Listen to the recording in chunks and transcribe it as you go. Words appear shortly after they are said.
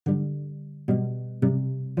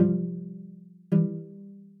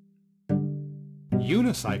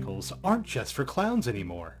Unicycles aren't just for clowns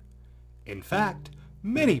anymore. In fact,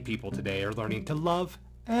 many people today are learning to love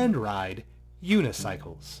and ride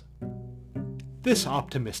unicycles. This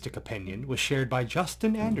optimistic opinion was shared by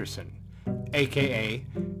Justin Anderson, aka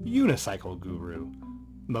Unicycle Guru,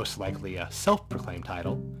 most likely a self-proclaimed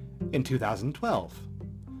title, in 2012.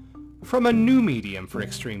 From a new medium for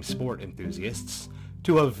extreme sport enthusiasts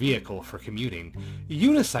to a vehicle for commuting,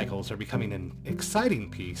 unicycles are becoming an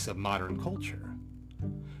exciting piece of modern culture.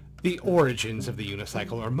 The origins of the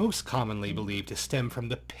unicycle are most commonly believed to stem from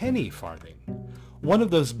the penny farthing, one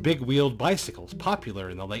of those big-wheeled bicycles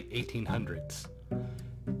popular in the late 1800s.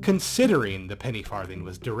 Considering the penny farthing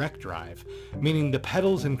was direct drive, meaning the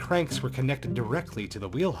pedals and cranks were connected directly to the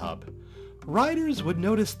wheel hub, riders would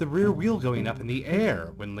notice the rear wheel going up in the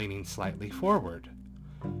air when leaning slightly forward.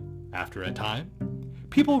 After a time,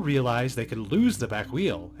 people realized they could lose the back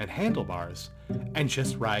wheel and handlebars and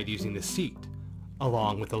just ride using the seat,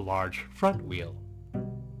 along with a large front wheel.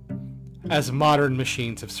 As modern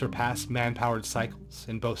machines have surpassed man-powered cycles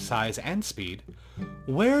in both size and speed,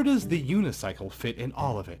 where does the unicycle fit in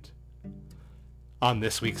all of it? On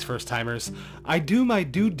this week's First Timers, I do my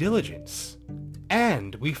due diligence,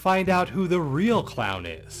 and we find out who the real clown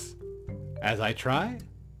is, as I try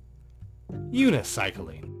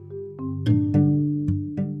unicycling.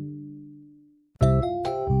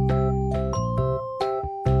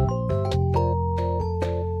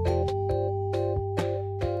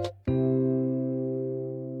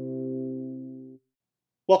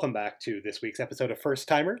 Welcome back to this week's episode of First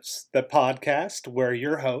Timers, the podcast where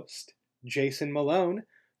your host, Jason Malone,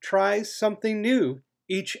 tries something new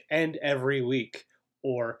each and every week,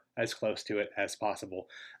 or as close to it as possible.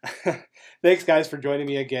 Thanks, guys, for joining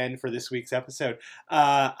me again for this week's episode.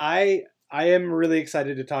 I am really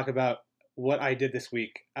excited to talk about what I did this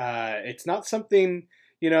week. It's not something,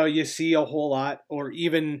 you see a whole lot, or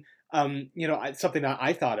even, something that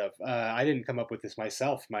I thought of. I didn't come up with this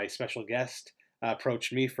myself. My special guest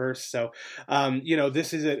approached me first. So,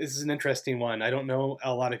 this is an interesting one. I don't know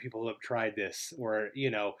a lot of people who have tried this or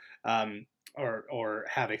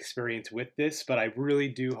have experience with this, but I really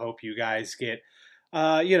do hope you guys get,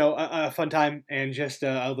 a fun time and just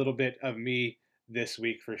a little bit of me this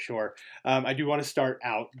week for sure. I do want to start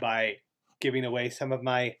out by giving away some of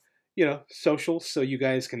my, socials so you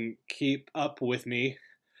guys can keep up with me.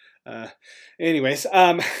 So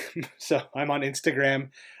I'm on Instagram,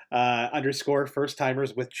 _, First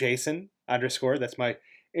Timers with Jason _ that's my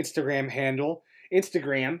Instagram handle,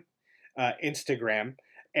 Instagram.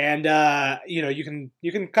 And, you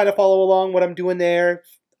can kind of follow along what I'm doing there.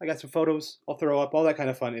 I got some photos I'll throw up, all that kind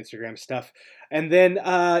of fun Instagram stuff. And then,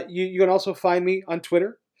 you can also find me on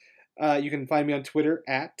Twitter. You can find me on Twitter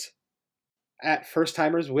at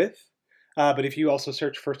FirstTimers with. But if you also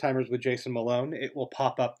search First Timers with Jason Malone, it will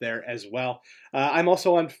pop up there as well. I'm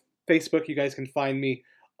also on Facebook. You guys can find me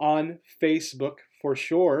on Facebook for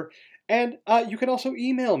sure. And you can also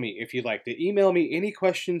email me if you'd like to. Email me any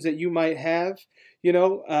questions that you might have. You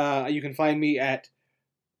can find me at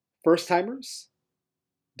FirstTimers,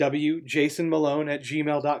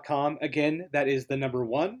 jasonmalone@gmail.com. Again, that is the number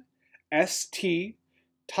 1, ST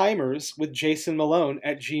Timers with Jason Malone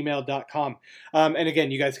 @gmail.com. And again,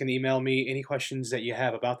 you guys can email me any questions that you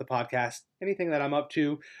have about the podcast, anything that I'm up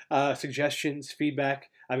to, suggestions, feedback.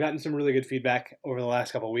 I've gotten some really good feedback over the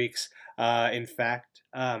last couple of weeks. In fact,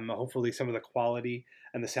 hopefully some of the quality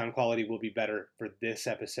and the sound quality will be better for this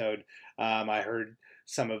episode. I heard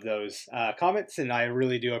some of those comments, and I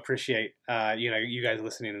really do appreciate you guys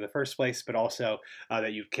listening in the first place, but also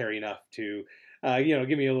that you've cared enough to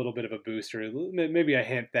give me a little bit of a boost, or maybe a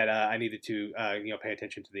hint that I needed to, pay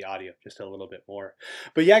attention to the audio just a little bit more.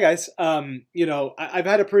 But yeah, guys, I've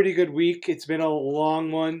had a pretty good week. It's been a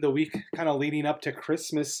long one. The week kind of leading up to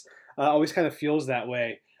Christmas always kind of feels that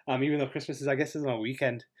way, even though Christmas is on a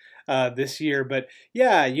weekend this year. But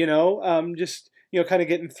yeah, just kind of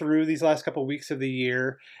getting through these last couple of weeks of the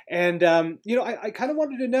year. And, I kind of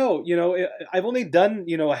wanted to know, I've only done,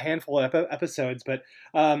 a handful of episodes, but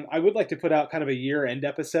I would like to put out kind of a year-end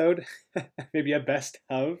episode, maybe a best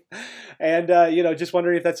of. And, just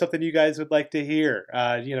wondering if that's something you guys would like to hear.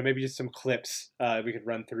 Maybe just some clips we could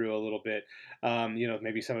run through a little bit.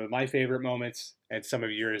 Maybe some of my favorite moments and some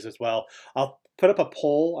of yours as well. I'll put up a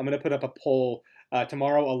poll. I'm going to put up a poll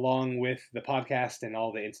tomorrow along with the podcast and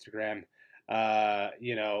all the Instagram and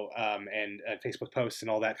Facebook posts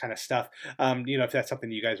and all that kind of stuff. If that's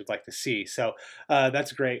something you guys would like to see. So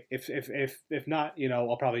that's great. If not,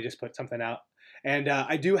 I'll probably just put something out. And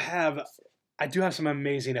I do have I do have some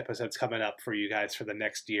amazing episodes coming up for you guys for the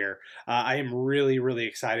next year. I am really, really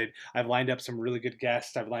excited. I've lined up some really good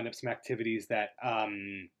guests. I've lined up some activities that,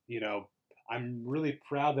 I'm really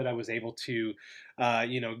proud that I was able to,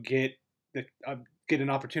 the, uh, get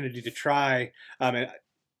an opportunity to try.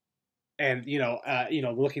 And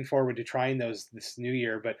looking forward to trying those this new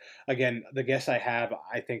year. But again, the guests I have,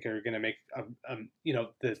 I think, are going to make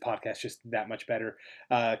the podcast just that much better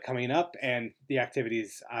coming up, and the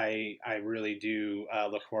activities I really do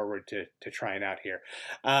look forward to trying out here.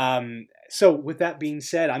 So with that being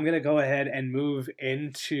said, I'm going to go ahead and move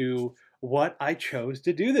into what I chose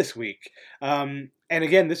to do this week. And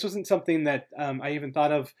again, this wasn't something that I even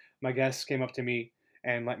thought of. My guests came up to me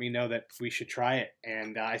and let me know that we should try it.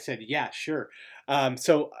 And I said, yeah, sure.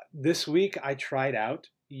 So this week I tried out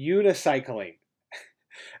unicycling.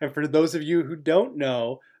 And for those of you who don't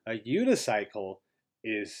know, a unicycle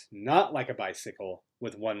is not like a bicycle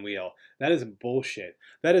with one wheel. That is bullshit.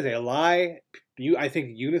 That is a lie. I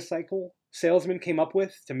think unicycle salesman came up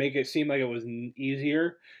with to make it seem like it was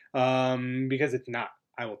easier, because it's not.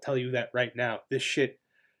 I will tell you that right now. This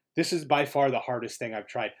is by far the hardest thing I've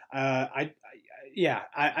tried.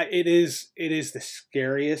 It is the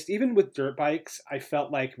scariest. Even with dirt bikes, I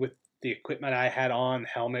felt like with the equipment I had on,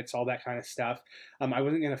 helmets, all that kind of stuff, I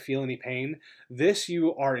wasn't going to feel any pain. This,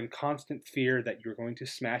 you are in constant fear that you're going to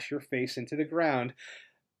smash your face into the ground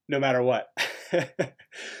no matter what.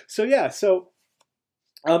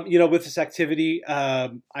 With this activity,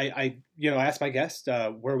 I asked my guest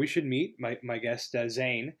where we should meet. My guest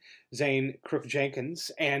Zane, Crook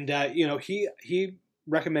Jenkins, and he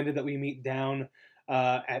recommended that we meet down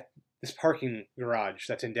at this parking garage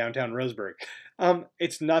that's in downtown Roseburg.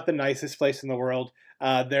 It's not the nicest place in the world.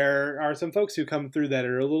 There are some folks who come through that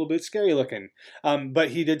are a little bit scary looking, but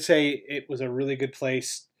he did say it was a really good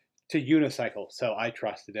place to unicycle, so I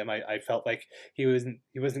trusted him. I felt like he wasn't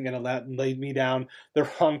going to lead me down the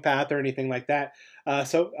wrong path or anything like that.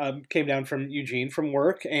 So came down from Eugene from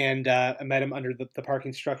work, and I met him under the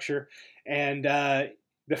parking structure. And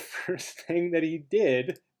the first thing that he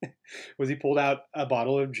did was he pulled out a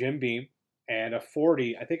bottle of Jim Beam and a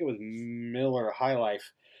 40, I think it was Miller High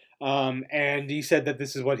Life. And he said that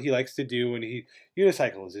this is what he likes to do when he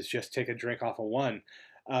unicycles, is just take a drink off of one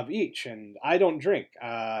of each. And I don't drink.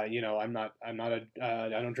 I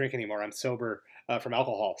don't drink anymore. I'm sober from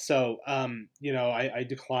alcohol. So, I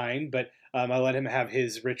declined, but I let him have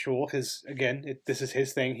his ritual because, again, this is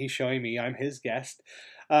his thing. He's showing me I'm his guest.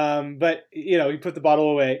 But he put the bottle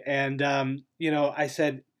away, and I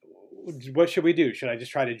said, what should we do? Should I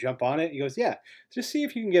just try to jump on it? He goes, yeah, just see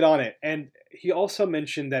if you can get on it. And he also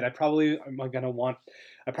mentioned that I probably was going to want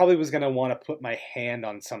to put my hand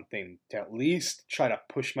on something to at least try to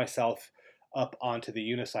push myself up onto the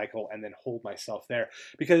unicycle and then hold myself there.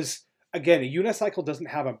 Because again, a unicycle doesn't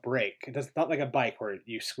have a brake. It's not like a bike where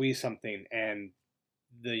you squeeze something and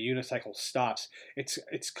the unicycle stops. It's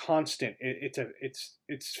constant.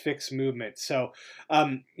 It's fixed movement. So,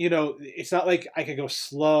 it's not like I could go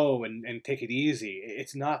slow and take it easy.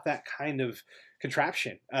 It's not that kind of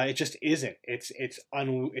contraption. It just isn't. It's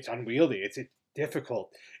unwieldy. It's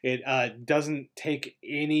difficult. It doesn't take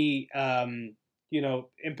any empathy.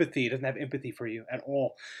 It doesn't have empathy for you at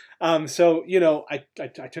all. I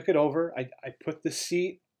took it over. I put the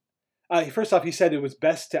seat. First off, he said it was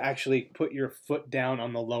best to actually put your foot down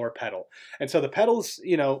on the lower pedal. And so the pedals,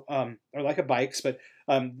 are like a bike's, but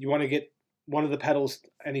you want to get one of the pedals,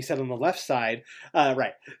 and he said on the left side,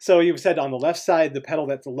 right. So he said on the left side, the pedal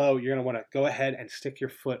that's low, you're going to want to go ahead and stick your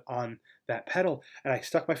foot on that pedal. And I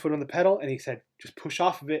stuck my foot on the pedal, and he said, just push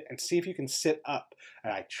off of it and see if you can sit up.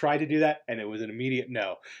 And I tried to do that, and it was an immediate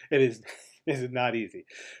no. It is not easy.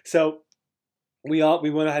 So we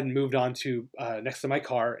went ahead and moved on to next to my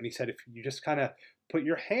car, and he said if you just kind of put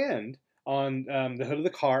your hand on the hood of the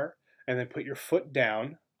car and then put your foot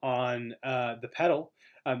down on the pedal,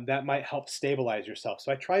 that might help stabilize yourself.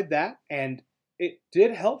 So I tried that, and it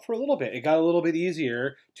did help for a little bit. It got a little bit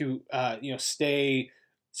easier to stay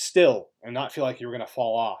still and not feel like you were going to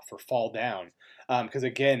fall off or fall down. Because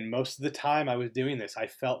again, most of the time I was doing this, I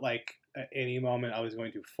felt like at any moment I was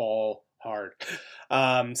going to fall hard.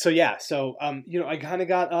 I kind of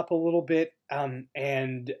got up a little bit,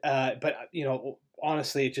 but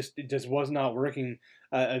honestly, it just was not working,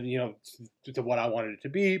 to what I wanted it to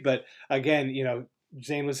be. But again,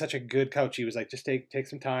 Zane was such a good coach. He was like, just take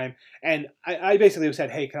some time. And I basically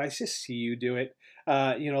said, hey, can I just see you do it,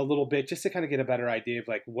 a little bit, just to kind of get a better idea of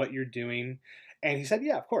like what you're doing. And he said,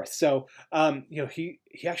 yeah, of course. So, he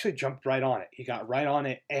actually jumped right on it. He got right on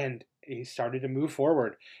it, and he started to move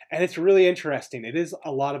forward, and it's really interesting. It is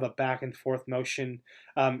a lot of a back and forth motion.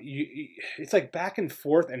 It's like back and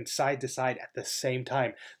forth and side to side at the same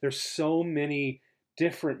time. There's so many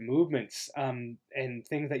different movements and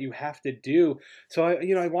things that you have to do. So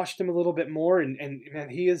I watched him a little bit more, and man,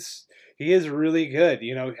 he is really good.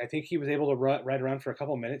 I think he was able to ride around for a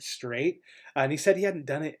couple minutes straight, and he said he hadn't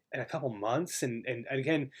done it in a couple months, and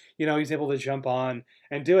again, he's able to jump on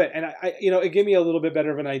and do it. And it gave me a little bit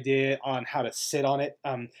better of an idea on how to sit on it,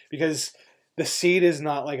 because the seat is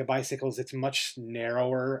not like a bicycle's; it's much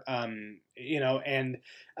narrower. And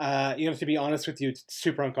to be honest with you, it's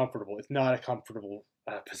super uncomfortable. It's not a comfortable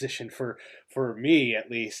position for me,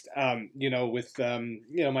 at least. With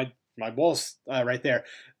my balls right there.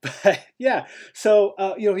 But yeah, so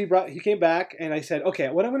he came back, and I said, okay,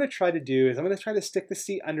 what I'm going to try to do is I'm going to try to stick the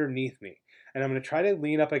seat underneath me, and I'm going to try to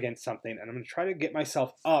lean up against something, and I'm going to try to get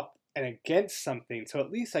myself up and against something, so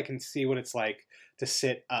at least I can see what it's like to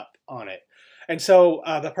sit up on it. And so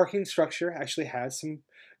the parking structure actually has some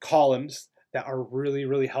columns that are really,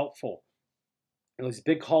 really helpful. And these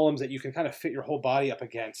big columns that you can kind of fit your whole body up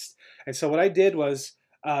against. And so what I did was,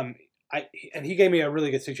 and he gave me a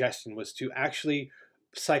really good suggestion, was to actually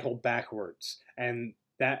cycle backwards, and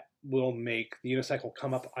that will make the unicycle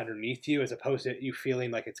come up underneath you, as opposed to you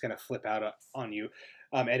feeling like it's going to flip out on you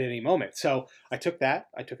at any moment. So I took that.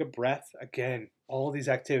 I took a breath. Again, all these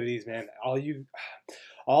activities, man.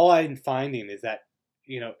 All I'm finding is that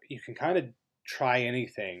you can kind of try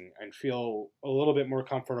anything and feel a little bit more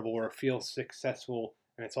comfortable or feel successful,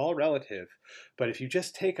 and it's all relative. But if you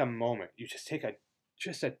just take a moment, you just take a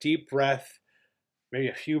deep breath, maybe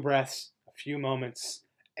a few breaths, a few moments,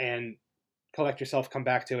 and collect yourself, come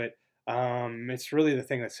back to it. It's really the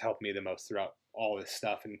thing that's helped me the most throughout all this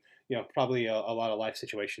stuff, and probably a lot of life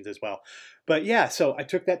situations as well. But yeah, so I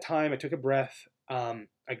took that time, I took a breath,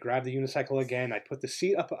 I grabbed the unicycle again, I put the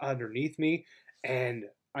seat up underneath me, and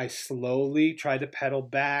I slowly tried to pedal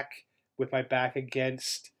back with my back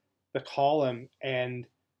against the column, and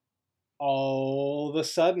all of a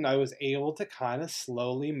sudden I was able to kind of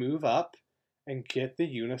slowly move up and get the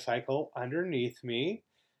unicycle underneath me.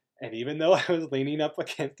 And even though I was leaning up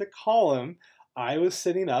against a column, I was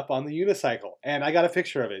sitting up on the unicycle, and I got a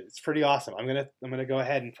picture of it. It's pretty awesome. I'm gonna go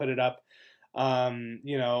ahead and put it up, on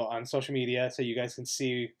social media, so you guys can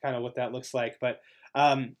see kind of what that looks like. But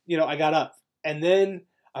I got up, and then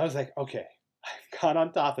I was like, okay, I've got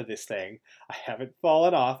on top of this thing. I haven't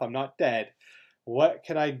fallen off. I'm not dead. What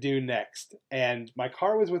can I do next? And my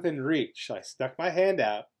car was within reach. So I stuck my hand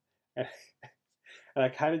out, and, and I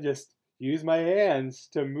kind of just used my hands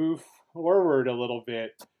to move forward a little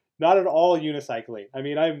bit. Not at all unicycling. I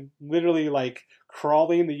mean, I'm literally like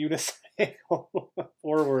crawling the unicycle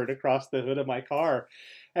forward across the hood of my car.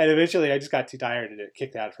 And eventually I just got too tired and it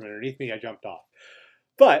kicked out from underneath me. I jumped off.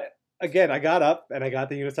 But again, I got up and I got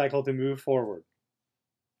the unicycle to move forward.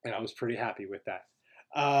 And I was pretty happy with that.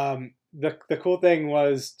 The cool thing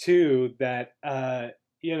was too that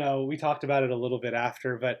we talked about it a little bit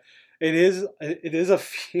after, but it is a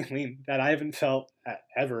feeling that I haven't felt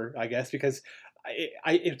ever, I guess, because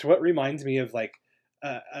it's what reminds me of like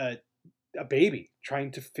a baby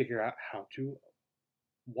trying to figure out how to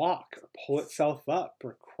walk or pull itself up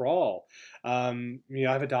or crawl. I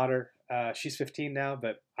have a daughter. She's 15 now,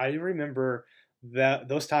 but I remember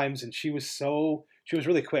those times, and she was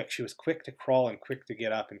really quick. She was quick to crawl and quick to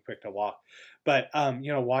get up and quick to walk. But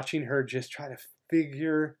watching her just try to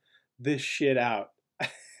figure this shit out,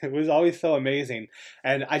 it was always so amazing.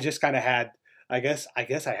 And I just kind of had, I guess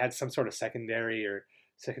I had some sort of secondary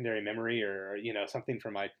memory, or something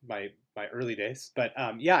from my early days. But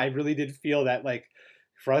yeah, I really did feel that like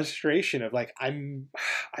frustration of like I'm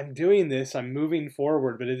doing this, I'm moving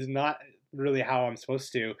forward, but it is not really how I'm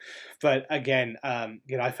supposed to. But again,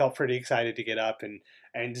 I felt pretty excited to get up,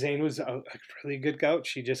 and Zane was a really good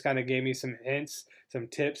coach. He just kind of gave me some hints, some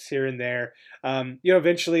tips here and there.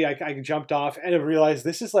 Eventually I jumped off and I realized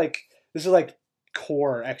this is like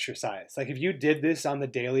core exercise. Like if you did this on the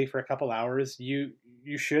daily for a couple hours, you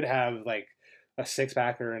should have like a six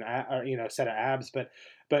pack or a set of abs. But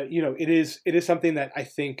it is something that I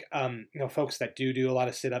think folks that do a lot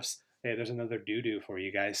of sit-ups. Hey, there's another doo-doo for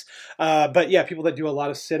you guys. But yeah, people that do a lot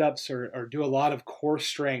of sit-ups or do a lot of core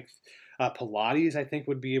strength, Pilates, I think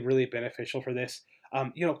would be really beneficial for this.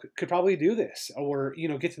 Could probably do this, or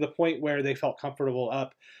get to the point where they felt comfortable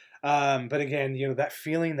up. But again, that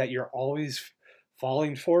feeling that you're always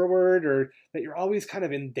falling forward, or that you're always kind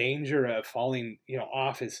of in danger of falling,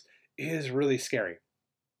 off is really scary.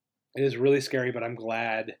 It is really scary, but I'm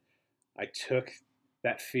glad I took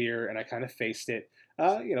that fear, and I kind of faced it,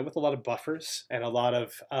 with a lot of buffers and a lot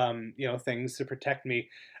of, things to protect me.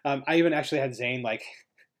 I even actually had Zane like,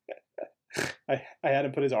 I had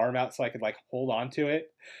him put his arm out so I could like hold on to it,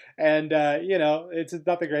 and it's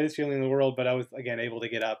not the greatest feeling in the world, but I was again able to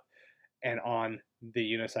get up and on the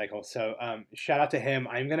unicycle. So shout out to him.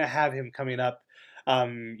 I'm gonna have him coming up,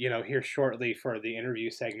 here shortly for the interview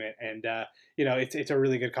segment, and it's a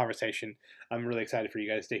really good conversation. I'm really excited for you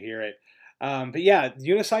guys to hear it. But yeah,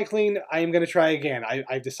 unicycling, I am gonna try again.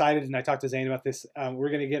 I've decided, and I talked to Zane about this. We're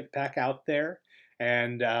gonna get back out there,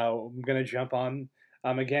 and I'm gonna jump on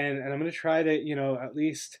again, and I'm gonna try to at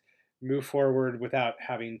least move forward without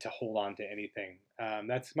having to hold on to anything.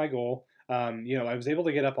 That's my goal. I was able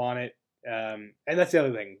to get up on it, and that's the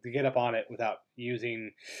other thing, to get up on it without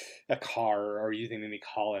using a car or using any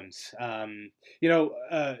columns.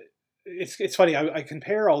 It's funny. I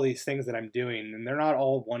compare all these things that I'm doing, and they're not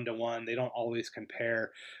all one to one. They don't always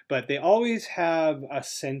compare, but they always have a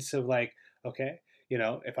sense of like, okay,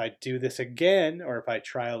 if I do this again, or if I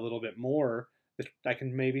try a little bit more, I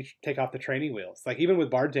can maybe take off the training wheels. Like even with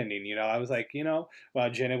bartending, I was like,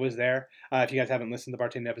 Jenna was there. If you guys haven't listened to the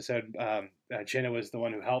bartending episode, Jenna was the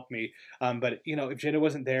one who helped me. But if Jenna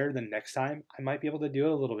wasn't there, then next time I might be able to do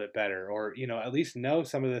it a little bit better, or at least know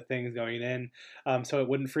some of the things going in, so it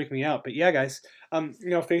wouldn't freak me out. But yeah, guys,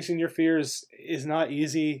 facing your fears is not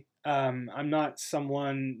easy. I'm not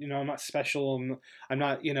someone, I'm not special. I'm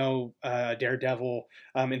not, a daredevil.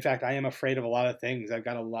 In fact, I am afraid of a lot of things. I've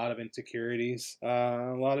got a lot of insecurities,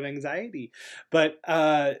 a lot of anxiety. But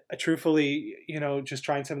truthfully, just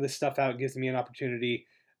trying some of this stuff out gives me an opportunity,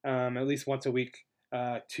 at least once a week,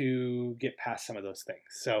 to get past some of those things.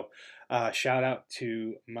 So shout out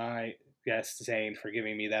to my guest, Zane, for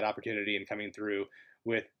giving me that opportunity and coming through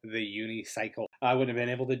with the unicycle. I wouldn't have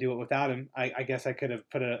been able to do it without him. I guess I could have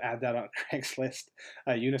add that on Craigslist.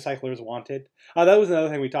 Unicyclers wanted. That was another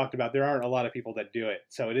thing we talked about. There aren't a lot of people that do it,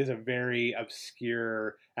 so it is a very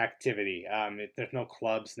obscure activity. There's no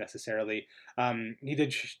clubs necessarily. He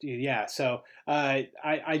did, yeah. So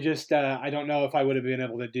I just I don't know if I would have been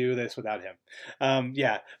able to do this without him.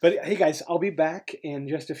 Yeah, but hey guys, I'll be back in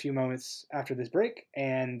just a few moments after this break,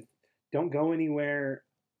 and don't go anywhere.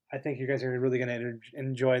 I think you guys are really going to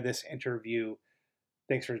enjoy this interview.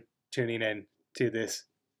 Thanks for tuning in to this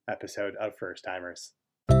episode of First Timers.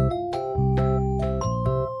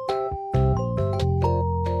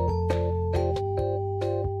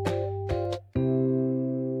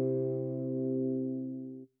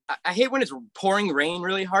 I hate when it's pouring rain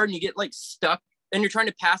really hard and you get like stuck and you're trying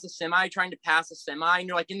to pass a semi, and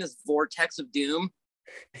you're like in this vortex of doom.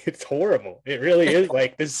 It's horrible. It really is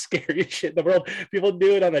like the scariest shit in the world. People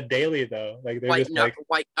do it on a daily though. Like they're just like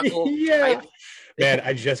white knuckle. Yeah. Man,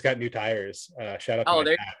 I just got new tires. Shout out to my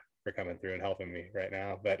dad for coming through and helping me right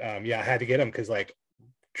now. But I had to get them because like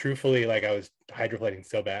truthfully, like I was hydroplaning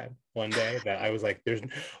so bad one day that I was like,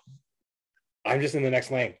 I'm just in the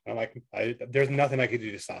next lane. I'm like, there's nothing I could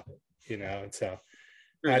do to stop it, and so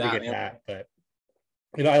I had to get that. But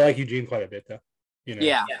I like Eugene quite a bit though.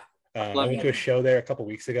 Yeah. I went to a show there a couple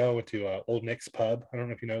weeks ago. I went to Old Nick's Pub. I don't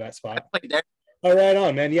know if you know that spot. I played there. Oh, right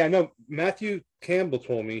on, man. Yeah, no, Matthew Campbell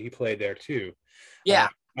told me he played there too. Yeah.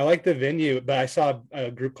 I like the venue, but I saw a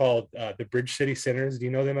group called the Bridge City Sinners. Do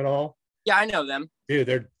you know them at all? Yeah, I know them.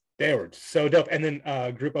 Dude, they were so dope. And then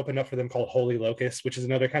a group opened up for them called Holy Locust, which is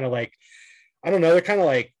another kind of like, I don't know, they're kind of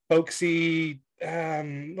like folksy,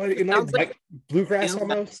 like bluegrass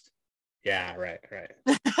almost. Yeah, right.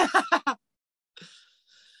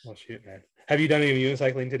 Well, shoot, man. Have you done any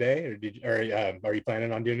unicycling today, or are you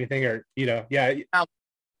planning on doing anything, or yeah? I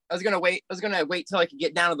was gonna wait till I could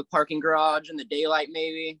get down to the parking garage in the daylight,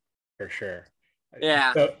 maybe. For sure.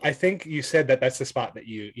 Yeah. So I think you said that's the spot that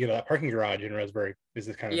that parking garage in Roseburg is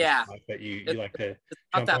the kind of spot that you like to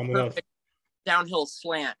jump on the most downhill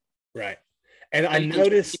slant. Right. And I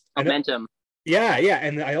noticed momentum. Yeah,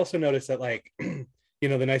 and I also noticed that like the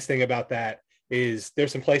nice thing about that is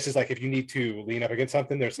there's some places like if you need to lean up against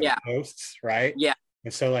something, there's some posts, right? Yeah.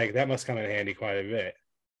 And so like that must come in handy quite a bit.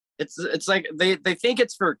 It's like they think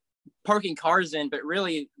it's for parking cars in, but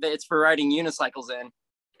really it's for riding unicycles in.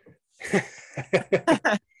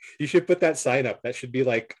 You should put that sign up. That should be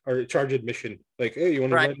like our charge admission. Like, hey, you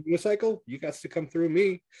want to ride a unicycle? You got to come through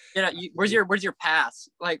me. Where's your pass?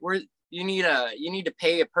 Like, you need to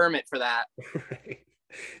pay a permit for that. Right.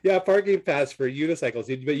 Yeah, parking pass for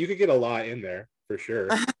unicycles, but you could get a lot in there for sure.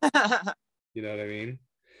 You know what I mean?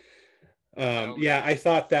 Yeah, I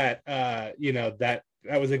thought that that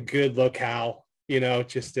was a good locale,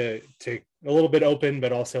 just to a little bit open,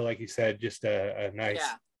 but also like you said, just a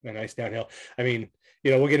nice downhill. I mean,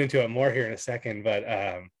 we'll get into it more here in a second, but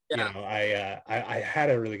I had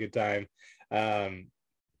a really good time.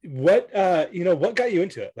 What got you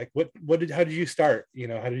into it? Like how did you start?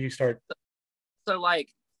 How did you start? So like,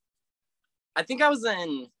 I think I was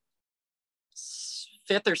in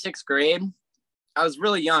 5th or 6th grade. I was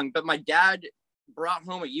really young, but my dad brought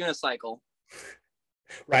home a unicycle.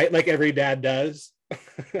 Right, like every dad does.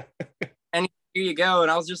 And here you go.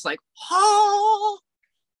 And I was just like, oh.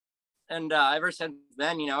 And ever since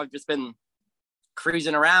then, I've just been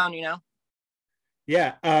cruising around,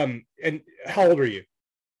 Yeah. And how old were you?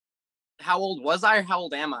 How old was I, or how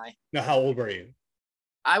old am I? No, how old were you?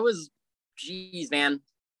 I was, geez, man,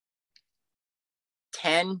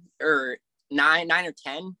 10 or 9 or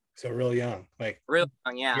 10. So real young, like real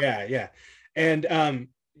young, yeah. Yeah. And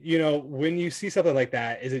when you see something like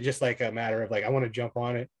that, is it just like a matter of like, I want to jump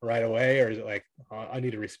on it right away, or is it like, I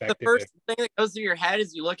need to respect it? The first thing that goes through your head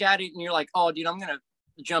is you look at it and you're like, oh, dude, I'm gonna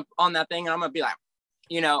jump on that thing and I'm gonna be like,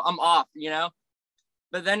 I'm off,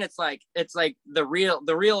 But then it's like the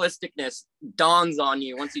realisticness dawns on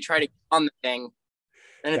you once you try to get on the thing,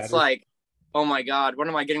 and it's like, oh my God, what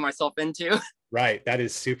am I getting myself into? Right, that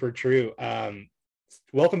is super true.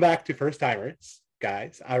 Welcome back to First Timers,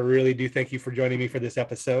 guys. I really do thank you for joining me for this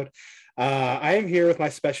episode. I am here with my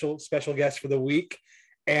special guest for the week.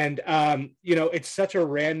 And, it's such a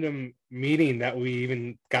random meeting that we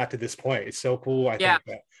even got to this point. It's so cool. I think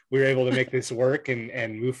that we were able to make this work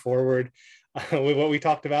and move forward with what we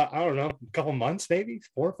talked about. I don't know, a couple months, maybe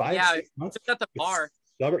 4, 5, 6 months. At the bar.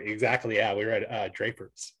 Exactly. Yeah. We were at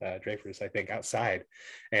Drapers, I think, outside.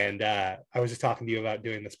 And I was just talking to you about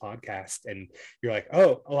doing this podcast, and you're like,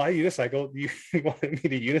 oh, I unicycle. You wanted me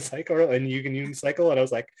to unicycle, and you can unicycle. And I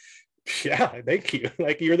was like, yeah, thank you.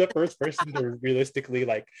 Like, you're the first person to realistically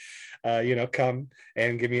come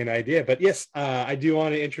and give me an idea. But yes, I do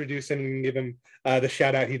want to introduce him and give him the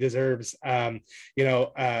shout out he deserves. He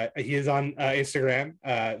is on Instagram,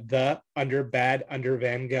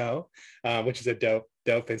 _bad_van_go, which is a dope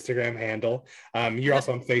Instagram handle. You're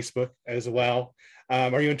also on Facebook as well.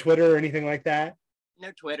 Are you on Twitter or anything like that?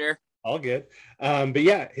 No Twitter. All good. But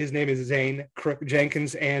yeah, his name is Zane Crook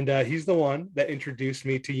Jenkins, and he's the one that introduced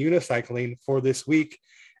me to unicycling for this week.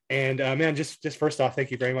 And man, just first off, thank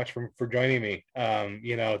you very much for joining me.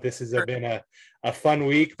 This has been a fun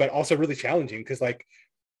week, but also really challenging, because like,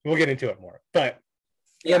 we'll get into it more. But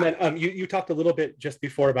yeah, man, you talked a little bit just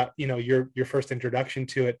before about your first introduction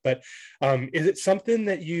to it, but is it something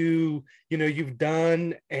that you've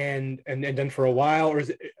done and done for a while, or is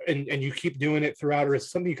it and you keep doing it throughout, or is it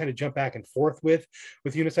something you kind of jump back and forth with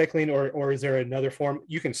unicycling, or is there another form?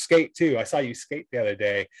 You can skate too. I saw you skate the other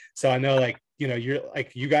day, so I know you're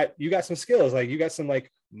like you got some skills, like you got some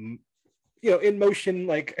in motion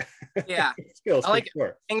skills. I like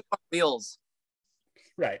things on wheels.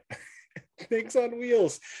 Right. Things on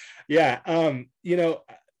wheels. Yeah.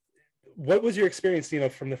 What was your experience,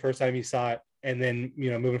 from the first time you saw it, and then,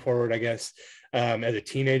 moving forward, I guess, as a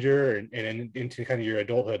teenager and into kind of your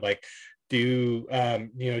adulthood? Like, do you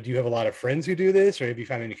have a lot of friends who do this, or have you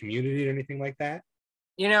found any community or anything like that?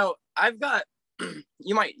 I've got,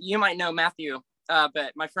 you might know Matthew,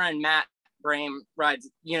 but my friend Matt Brame rides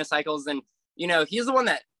unicycles, and, he's the one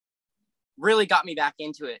that really got me back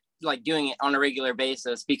into it, like doing it on a regular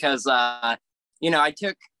basis, because I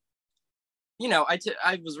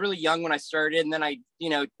was really young when I started, and then I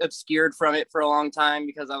obscured from it for a long time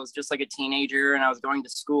because I was just like a teenager and I was going to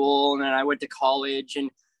school, and then I went to college, and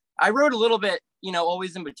I rode a little bit,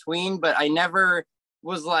 always in between, but I never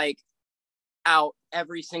was like out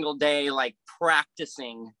every single day like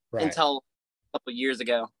practicing until a couple of years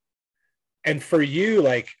ago. And for you,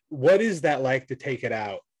 like, what is that like to take it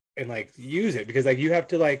out and like use it? Because like you have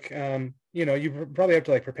to you probably have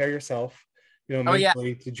to like prepare yourself,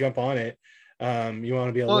 mentally to jump on it. You want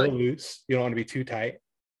to be a little loose, you don't want to be too tight.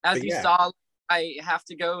 As you saw, I have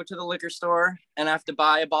to go to the liquor store and I have to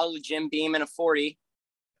buy a bottle of Jim Beam and a 40.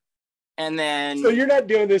 And then, so you're not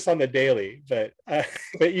doing this on the daily, but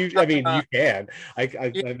you can. I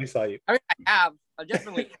saw you. I have. I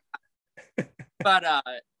definitely have. But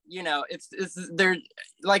it's there,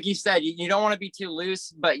 like you said, you don't want to be too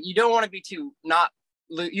loose, but you don't want to be too not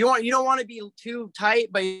loose. You don't want to be too tight,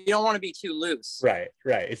 but you don't want to be too loose. Right.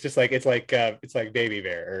 It's just like it's like Baby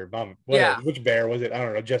Bear or Mom. Which bear was it? I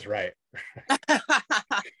don't know. Just right.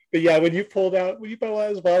 But yeah, when you pulled out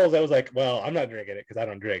those bottles, I was like, well, I'm not drinking it because I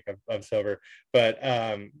don't drink. I'm sober. But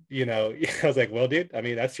I was like, well, dude, I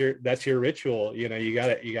mean, that's your ritual. You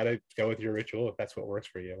gotta go with your ritual. If that's what works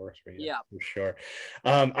for you, it works for you. Yeah, for sure.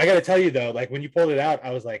 I gotta tell you though, like when you pulled it out,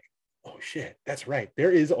 I was like, oh shit, that's right.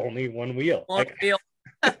 There is only one wheel.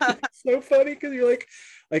 So funny because you're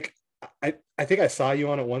like I think I saw you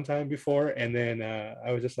on it one time before, and then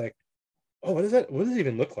I was just like, oh, what does it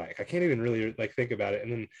even look like? I can't even really like think about it.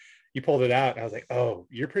 And then you pulled it out and I was like, oh,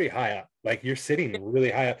 you're pretty high up. Like you're sitting really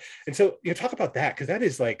high up. And so talk about that, because that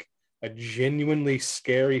is like a genuinely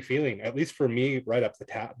scary feeling, at least for me. Right up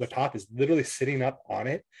the top is literally sitting up on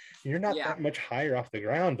it. And you're not that much higher off the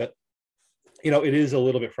ground, but it is a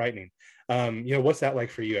little bit frightening. What's that like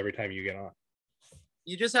for you every time you get on?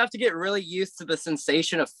 You just have to get really used to the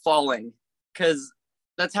sensation of falling, because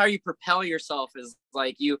that's how you propel yourself, is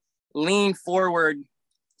like you lean forward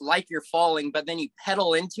like you're falling, but then you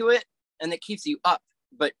pedal into it and it keeps you up,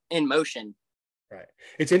 but in motion. Right.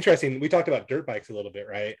 It's interesting. We talked about dirt bikes a little bit,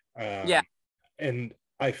 right? Yeah. And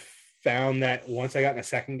I found that once I got in a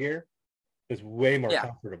second gear, it was way more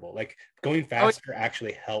comfortable. Like going faster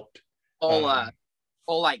actually helped. All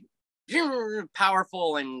like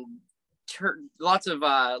powerful and lots of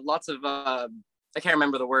I can't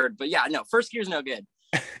remember the word, but yeah, no, first gear is no good.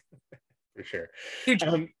 For sure.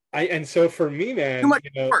 And so for me, man, too much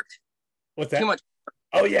work. What's that? Too much work.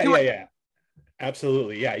 Oh yeah, yeah.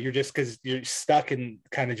 Absolutely. Yeah. You're just, because you're stuck in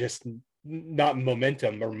kind of just not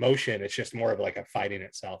momentum or motion. It's just more of like a fighting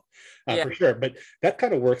itself, for sure. But that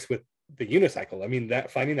kind of works with the unicycle. I mean,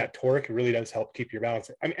 that finding that torque really does help keep your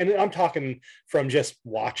balance. I mean, and I'm talking from just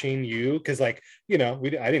watching you, because like, I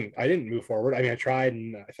didn't move forward. I mean, I tried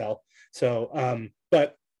and I fell. So,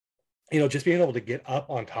 but just being able to get up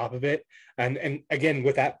on top of it. And again,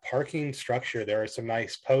 with that parking structure, there are some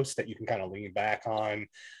nice posts that you can kind of lean back on.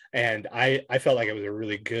 And I felt like it was a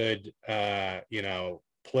really good,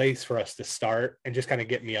 place for us to start and just kind of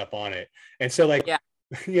get me up on it. And so like,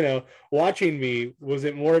 watching me, was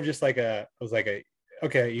it more of just like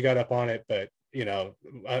okay, you got up on it, but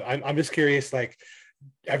I'm just curious, like,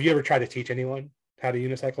 have you ever tried to teach anyone how to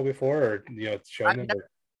unicycle before, or shown them?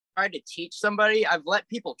 Tried to teach somebody. I've let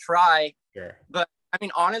people try, sure. But I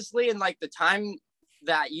mean, honestly, in like the time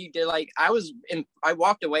that you did, like I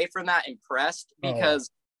walked away from that impressed, because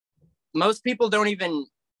most people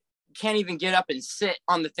can't even get up and sit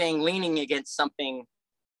on the thing leaning against something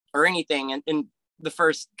or anything in the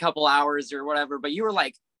first couple hours or whatever. But you were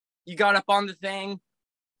like, you got up on the thing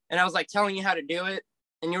and I was like telling you how to do it,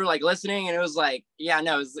 and you were like listening, and it was like, yeah,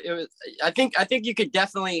 no, it was I think you could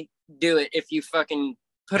definitely do it if you fucking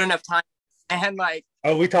put enough time. And like,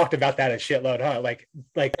 we talked about that a shitload, huh? Like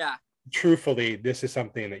yeah. Truthfully, this is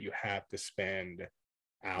something that you have to spend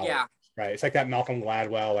hours. Yeah. Right. It's like that Malcolm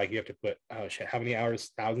Gladwell, like you have to put, oh shit, how many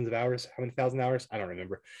hours, thousands of hours, how many thousand hours? I don't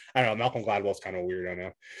remember. I don't know. Malcolm Gladwell's kind of weird, I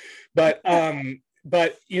know. But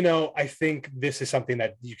I think this is something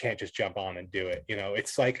that you can't just jump on and do it.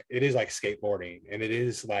 It's like, it is like skateboarding, and it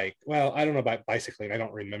is like, well, I don't know about bicycling. I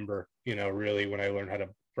don't remember, really when I learned how to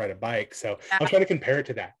ride a bike. So I was trying to compare it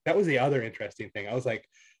to that. That was the other interesting thing. I was like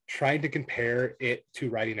trying to compare it to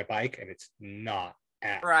riding a bike, and it's not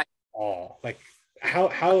at all. Like,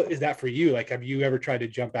 how is that for you? Like, have you ever tried to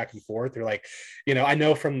jump back and forth, or like, I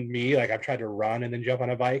know from me, like I've tried to run and then jump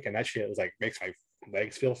on a bike, and that shit was like, makes my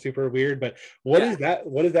legs feel super weird. But what is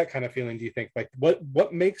that kind of feeling, do you think? Like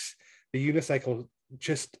what makes the unicycle,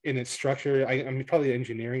 just in its structure, I mean, probably the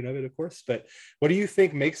engineering of it, of course, but what do you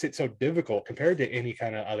think makes it so difficult compared to any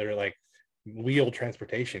kind of other like wheeled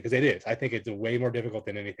transportation? Because it is, I think it's way more difficult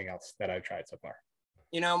than anything else that I've tried so far.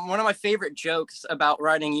 One of my favorite jokes about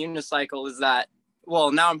riding unicycle is that,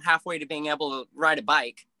 well, now I'm halfway to being able to ride a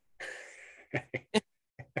bike.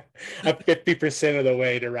 I'm 50% of the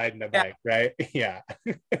way to riding a bike, right? Yeah.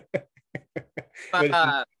 but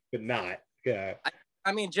not. Yeah.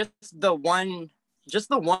 I mean, just the one,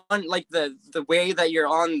 like the way that you're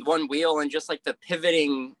on one wheel, and just like the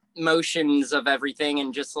pivoting motions of everything,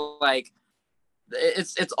 and just like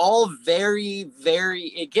it's all very, very,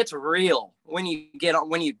 it gets real when you get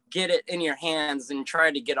it in your hands and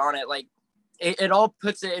try to get on it. Like it all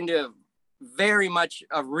puts it into very much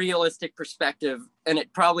a realistic perspective, and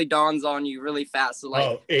it probably dawns on you really fast. So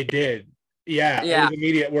like, it did. Yeah. It was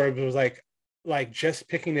immediate, where it was like just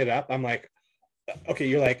picking it up. I'm like, okay,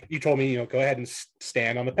 you told me, go ahead and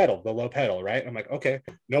stand on the low pedal, right? I'm like, okay,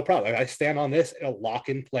 no problem. I stand on this, it'll lock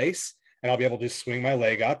in place, and I'll be able to just swing my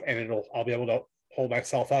leg up, and I'll be able to hold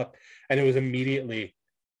myself up. And it was immediately,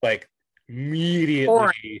 I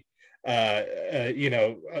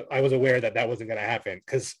was aware that wasn't going to happen,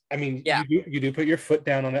 because I mean, you do put your foot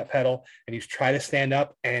down on that pedal, and you try to stand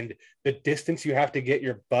up, and the distance you have to get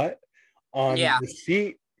your butt on the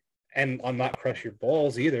seat, and on not crush your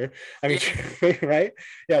balls either. I mean, right?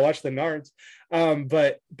 Yeah, watch the nards.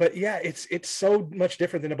 But yeah, it's so much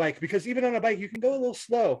different than a bike, because even on a bike you can go a little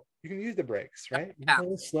slow. You can use the brakes, right? You can go a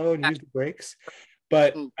little slow and use the brakes.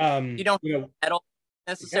 But you don't pedal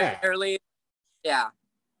necessarily. Yeah.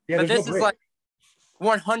 But this is like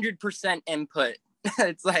 100% input.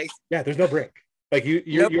 It's like there's no brake. Like you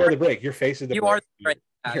are the brake. Your face is the brake. You are the brake.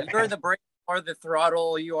 You're the brake. You are the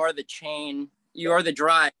throttle. You are the chain. You are the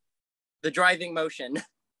drive. The driving motion.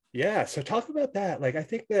 Yeah. So talk about that. Like, I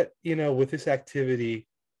think that, with this activity,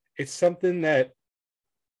 it's something that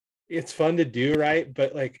it's fun to do, right?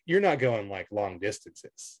 But like, you're not going like long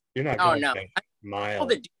distances. You're not going like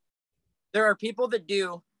miles. There are people that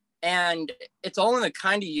do, and it's all in the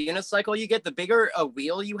kind of unicycle you get. The bigger a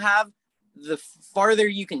wheel you have, the farther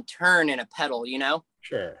you can turn in a pedal,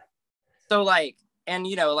 Sure. So like, and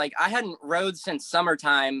like I hadn't rode since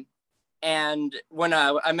summertime, and when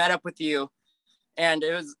I met up with you, and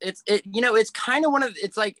it's kind of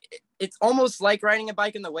it's almost like riding a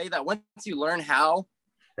bike in the way that once you learn how,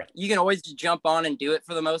 you can always just jump on and do it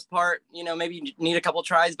for the most part. Maybe you need a couple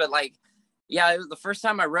tries, but like, yeah, it was the first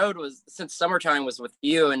time I rode was since summertime was with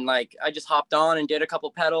you, and like I just hopped on and did a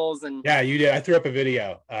couple pedals. And yeah, you did. I threw up a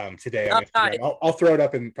video today on Instagram. I'll throw it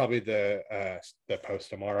up in probably the post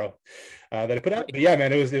tomorrow that I put out. But yeah,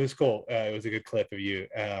 man, it was cool. It was a good clip of you,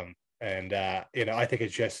 and I think it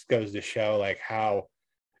just goes to show like how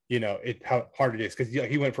how hard it is, because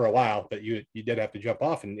he went for a while, but you did have to jump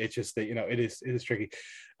off, and it's just that it is tricky.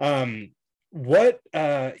 What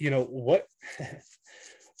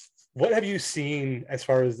what have you seen as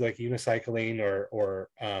far as like unicycling or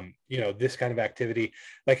this kind of activity?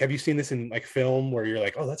 Like, have you seen this in like film where you're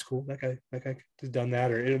like, oh, that's cool, that guy has done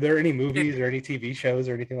that? Or are there any movies or any TV shows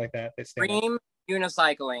or anything like that Extreme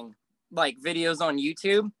unicycling, like videos on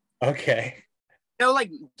YouTube? Okay.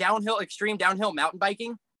 Like extreme downhill mountain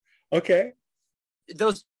biking? Okay.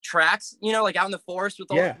 Those tracks, like out in the forest with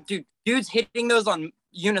all dudes hitting those on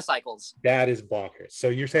unicycles. That is bonkers. So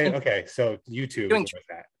you're saying, okay, so YouTube doing is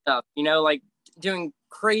that stuff, like doing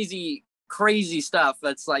crazy stuff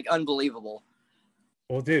that's like unbelievable.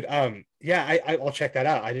 Well, dude, I'll check that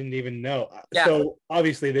out. I didn't even know. Yeah. So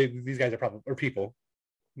obviously these guys are probably people,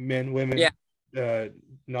 men, women,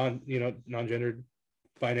 non-gendered,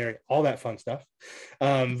 binary, all that fun stuff.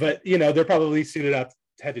 But they're probably suited up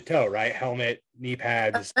head to toe, right? Helmet, knee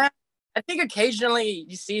pads. I think occasionally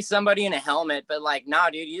you see somebody in a helmet, but like, nah,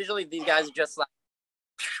 dude, usually these guys are just like,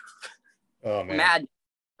 oh man, mad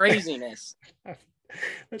craziness.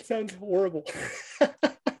 That sounds horrible.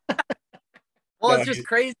 Well, it's just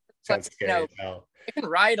crazy. Sounds scary. I can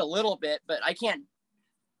ride a little bit, but I can't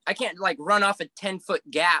like run off a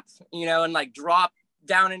 10-foot gap, and like drop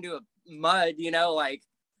down into a mud, like.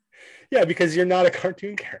 Yeah, because you're not a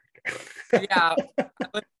cartoon character. Yeah.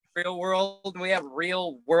 Real world, we have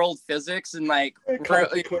real world physics and like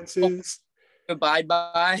consequences abide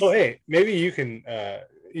by. Oh, hey, maybe you can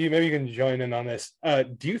join in on this.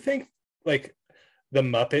 Do you think like the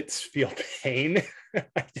Muppets feel pain?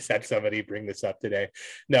 I just had somebody bring this up today.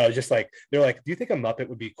 No, just like they're like, do you think a Muppet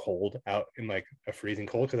would be cold out in like a freezing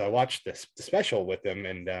cold? Because I watched the special with them,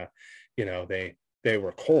 and they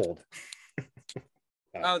were cold.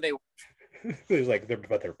 Oh, they were. It was like they're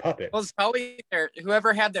puppets. Well, it's probably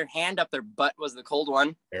whoever had their hand up their butt was the cold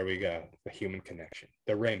one. There we go. The human connection,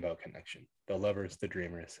 the rainbow connection, the lovers, the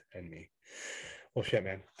dreamers, and me. Well, shit,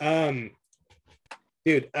 man.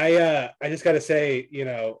 Dude, I just gotta say,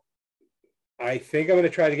 I think I'm gonna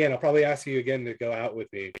try it again. I'll probably ask you again to go out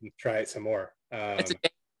with me and try it some more.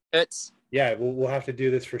 Yeah, we'll have to do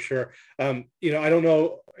this for sure. I don't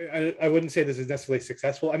know. I wouldn't say this is necessarily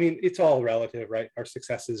successful. I mean, it's all relative, right? Our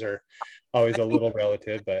successes are always a little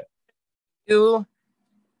relative, but you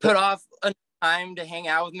put off a time to hang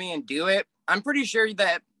out with me and do it. I'm pretty sure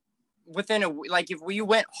that within if we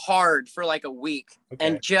went hard for like a week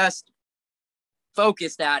and just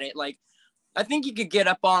focused at it, like I think you could get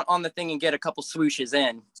up on the thing and get a couple swooshes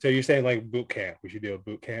in. So you're saying like boot camp? We should do a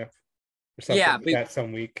boot camp or something like that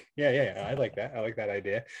some week. Yeah. I like that. I like that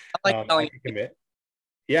idea. I like I can commit.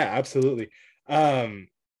 Yeah, absolutely. Have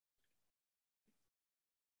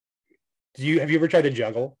you ever tried to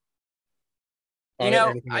juggle? I've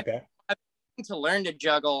been to learn to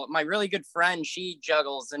juggle. My really good friend, she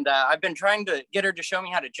juggles, and I've been trying to get her to show me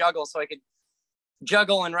how to juggle so I could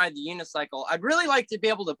juggle and ride the unicycle. I'd really like to be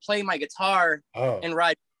able to play my guitar and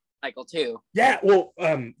ride the unicycle too. Yeah, well,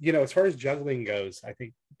 as far as juggling goes, I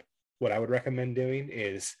think what I would recommend doing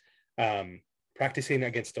is practicing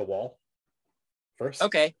against a wall first.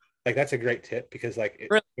 Okay. Like that's a great tip because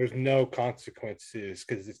there's no consequences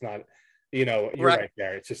because it's not, you're right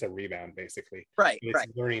there. It's just a rebound basically. Right. It's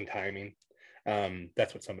learning timing.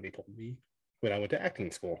 That's what somebody told me when I went to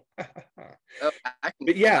acting school.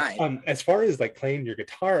 But yeah, as far as like playing your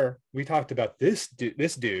guitar, we talked about this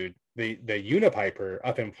dude the Unipiper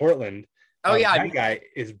up in Portland. Oh yeah, that guy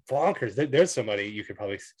is bonkers. There's somebody you could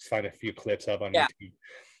probably find a few clips of on YouTube.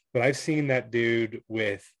 But I've seen that dude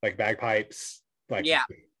with like bagpipes, like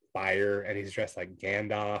fire, and he's dressed like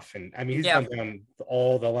Gandalf, and I mean he's gone down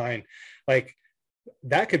all the line. Like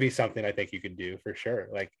that could be something I think you could do for sure.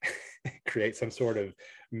 Like create some sort of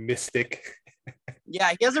mystic.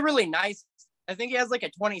 Yeah, he has a really nice. I think he has like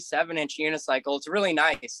a 27-inch unicycle. It's really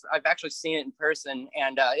nice. I've actually seen it in person,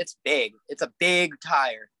 and it's big. It's a big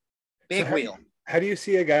tire, big wheel. How do you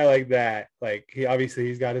see a guy like that? Like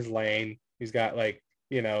he's got his lane. He's got like,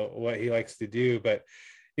 you know, what he likes to do, but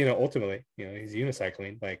you know, ultimately, you know, he's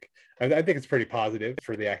unicycling. Like I think it's pretty positive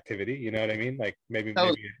for the activity. You know what I mean? Like maybe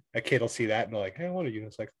a kid will see that and they're like, hey, I want a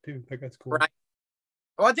unicycle too. Like that's cool. Right.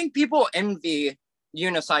 Well, I think people envy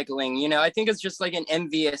unicycling. You know, I think it's just like an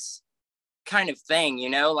envious kind of thing. You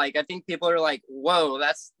know, like I think people are like, whoa,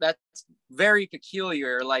 that's very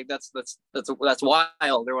peculiar. Like that's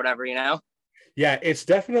wild or whatever. You know? Yeah, it's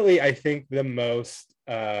definitely, I think, the most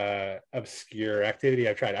obscure activity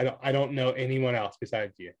I've tried. I don't know anyone else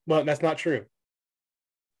besides you. Well, that's not true.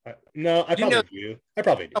 No, I probably do. I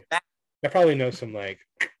probably know some like,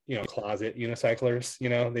 you know, closet unicyclers. You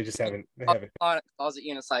know, they just haven't. Closet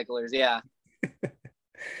unicyclers, yeah.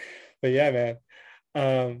 But yeah,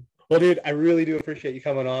 man. Well, dude, I really do appreciate you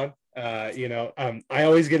coming on. You know, I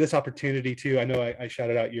always get this opportunity too. I know I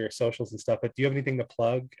shouted out your socials and stuff, but do you have anything to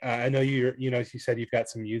plug? I know you said you've got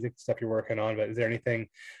some music stuff you're working on, but is there anything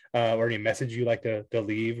or any message you like to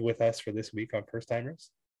leave with us for this week on First Timers?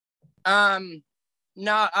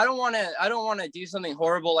 No, I don't want to do something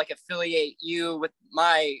horrible like affiliate you with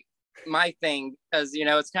my thing, because you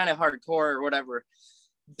know it's kind of hardcore or whatever.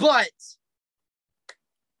 But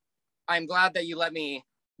I'm glad that you let me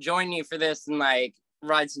join you for this and like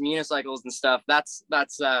ride some unicycles and stuff. That's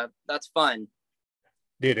fun.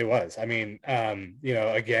 Dude, it was. I mean, you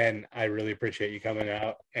know, again, I really appreciate you coming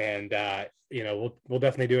out, and you know, we'll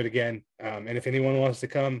definitely do it again. And if anyone wants to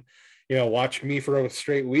come, you know, watch me for a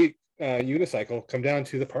straight week unicycle, come down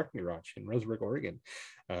to the parking garage in Roseburg, Oregon.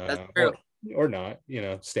 That's true. Or not, you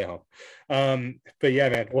know, stay home. But yeah,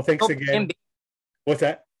 man. Well, thanks again. What's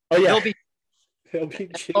that? Oh yeah, he'll be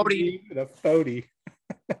the 40.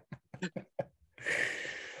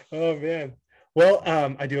 Oh man. Well,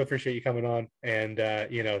 I do appreciate you coming on, and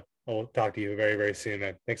you know, I'll talk to you very, very soon,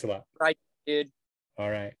 man. Thanks a lot. Right, dude. All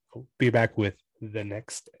right. We'll be back with the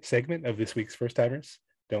next segment of this week's First Timers.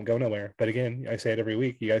 Don't go nowhere. But again, I say it every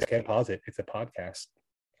week. You guys can't pause it. It's a podcast.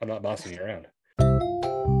 I'm not bossing you around.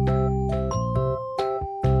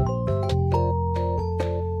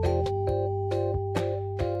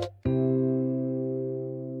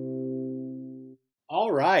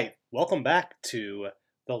 All right. Welcome back to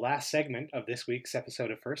the last segment of this week's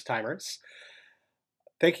episode of First Timers.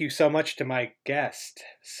 Thank you so much to my guest,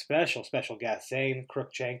 special guest, Zane,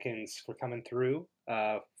 Crook, Jenkins, for coming through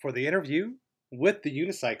for the interview with the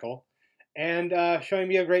unicycle and showing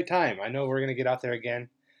me a great time. I know we're going to get out there again,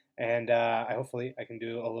 and hopefully I can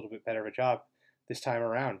do a little bit better of a job this time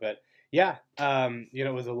around. But yeah, you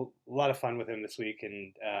know, it was a lot of fun with him this week,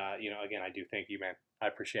 and you know, again, I do thank you, man. I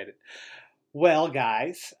appreciate it. Well,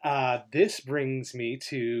 guys, this brings me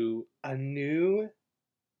to a new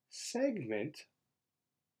segment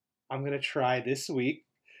I'm going to try this week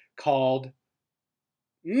called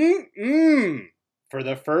for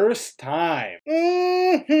the first time.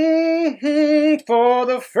 For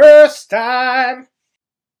the first time.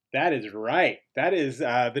 That is right. That is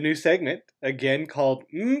the new segment, again, called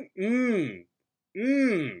for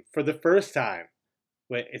the first time.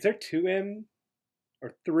 Wait, is there 2 M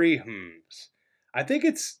or 3 hms? I think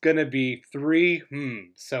it's going to be 3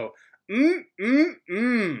 hms. So, for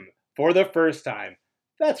the first time.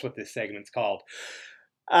 That's what this segment's called.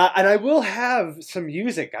 And I will have some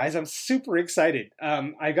music, guys. I'm super excited.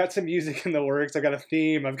 I got some music in the works. I got a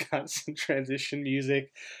theme. I've got some transition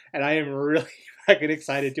music. And I am really fucking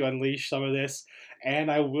excited to unleash some of this.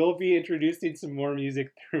 And I will be introducing some more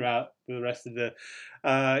music throughout the rest of the,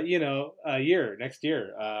 next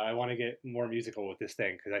year. I want to get more musical with this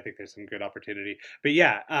thing because I think there's some good opportunity. But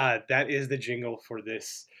yeah, that is the jingle for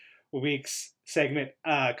this week's segment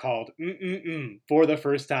called for the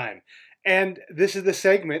first time. And this is the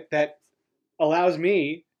segment that allows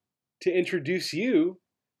me to introduce you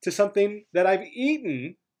to something that I've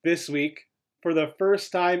eaten this week for the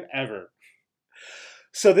first time ever.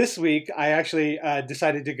 So this week, I actually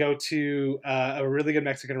decided to go to a really good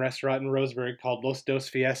Mexican restaurant in Roseburg called Los Dos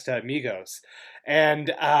Fiesta Amigos.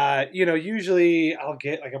 And, usually I'll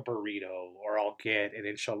get like a burrito, or I'll get an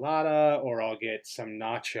enchilada, or I'll get some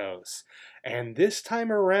nachos. And this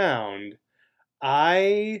time around,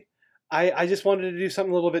 I I just wanted to do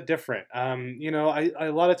something a little bit different. You know,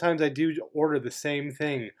 a lot of times I do order the same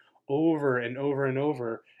thing over and over and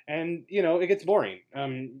over, and you know, it gets boring.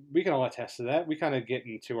 We can all attest to that. We kind of get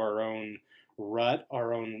into our own rut,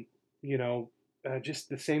 our own, you know, just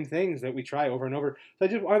the same things that we try over and over.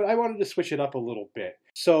 So I wanted to switch it up a little bit.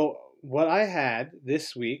 So what I had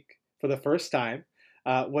this week for the first time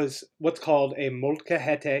was what's called a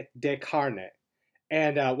molcajete de carne,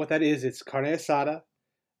 and what that is, it's carne asada.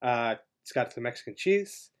 It's got some Mexican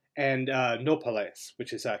cheese and nopales,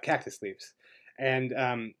 which is cactus leaves, and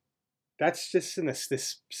that's just in this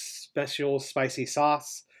special spicy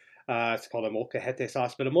sauce. It's called a molcajete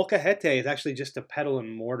sauce, but a molcajete is actually just a pedal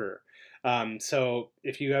and mortar. So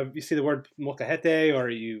if you see the word molcajete or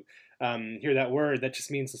you hear that word, that just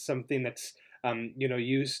means something that's you know,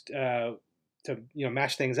 used to, you know,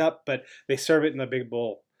 mash things up, but they serve it in a big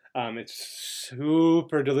bowl. It's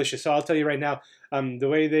super delicious. So I'll tell you right now, the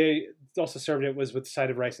way they also served it was with a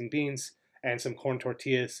side of rice and beans and some corn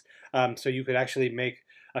tortillas. So you could actually make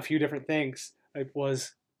a few different things. It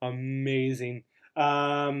was amazing.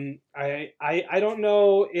 I don't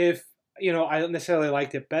know if, you know, I necessarily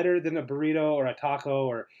liked it better than a burrito or a taco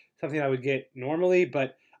or something I would get normally,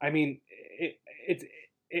 but I mean,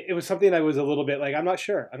 it was something I was a little bit like, I'm not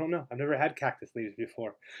sure. I don't know. I've never had cactus leaves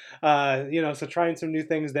before. You know, so trying some new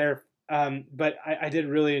things there. But I did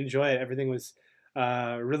really enjoy it. Everything was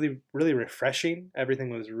really, really refreshing. Everything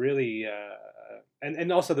was really,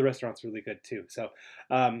 and also the restaurant's really good too. So,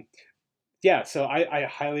 yeah, so I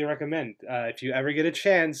highly recommend, if you ever get a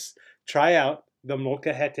chance, try out the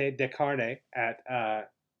molcajete de carne at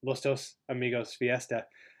Los Dos Amigos Fiesta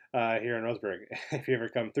here in Roseburg, if you ever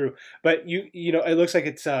come through. But you know, it looks like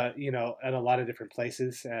it's you know, in a lot of different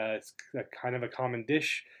places. It's kind of a common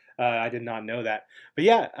dish. I did not know that, but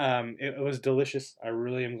yeah, it was delicious. I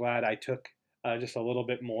really am glad I took just a little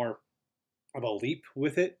bit more of a leap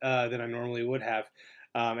with it than I normally would have,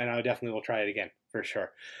 and I definitely will try it again for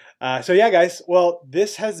sure. So yeah, guys. Well,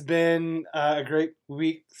 this has been a great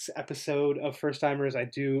week's episode of First Timers. I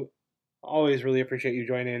do always really appreciate you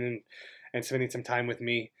joining in and spending some time with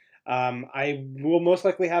me. I will most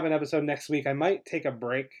likely have an episode next week. I might take a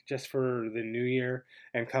break just for the new year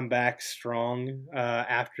and come back strong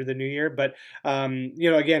after the new year. But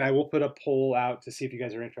you know, again, I will put a poll out to see if you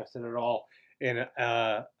guys are interested at all in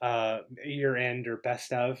year end or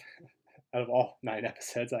best of all 9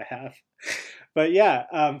 episodes I have. But yeah,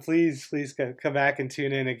 please come back and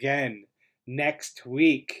tune in again next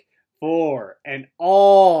week for an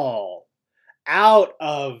all out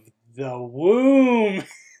of the womb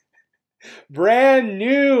brand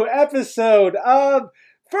new episode of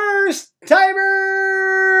First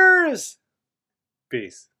Timers.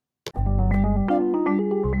 Peace.